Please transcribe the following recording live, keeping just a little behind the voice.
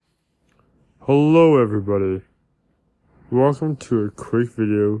Hello everybody, welcome to a quick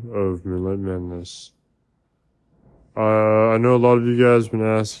video of Moonlight Madness. I know a lot of you guys have been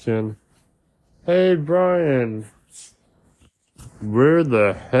asking, hey Brian, where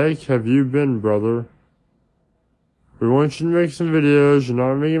the heck have you been, brother? We want you to make some videos, you're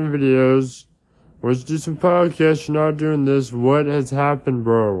not making videos. We want you to do some podcasts, you're not doing this. What has happened,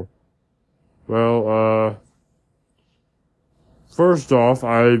 bro? Well, first off,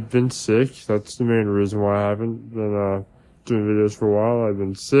 I've been sick. That's the main reason why I haven't been doing videos for a while. I've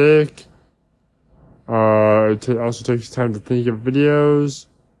been sick. It also takes time to think of videos.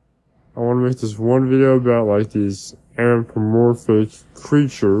 I want to make this one video about like these anthropomorphic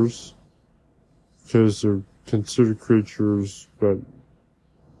creatures, because they're considered creatures, but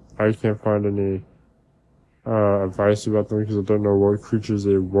I can't find any advice about them because I don't know what creatures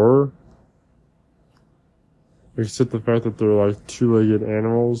they were. Except the fact that they're like two-legged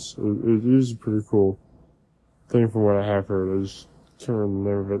animals. It is a pretty cool thing from what I have heard. I just can't remember the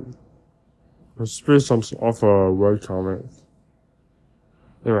name of it. It's based off a webcomic.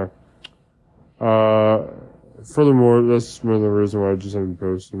 Anyway. Furthermore, that's one of the reasons why I just haven't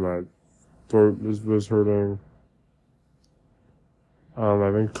posted. My throat was hurting.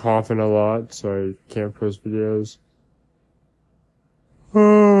 I've been coughing a lot, so I can't post videos.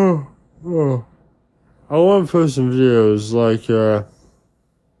 I want to post some videos, like,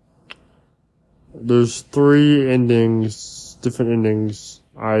 there's three endings, different endings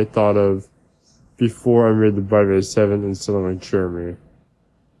I thought of before I made the Bite 7 instead of like Jeremy.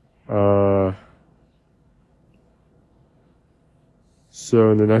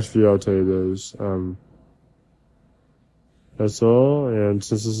 So in the next video I'll tell you those. That's all, and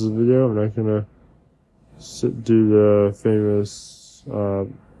since this is a video, I'm not gonna do the famous,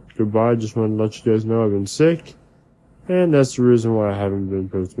 goodbye. Just wanted to let you guys know I've been sick, and that's the reason why I haven't been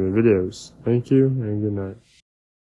posting videos. Thank you, and good night.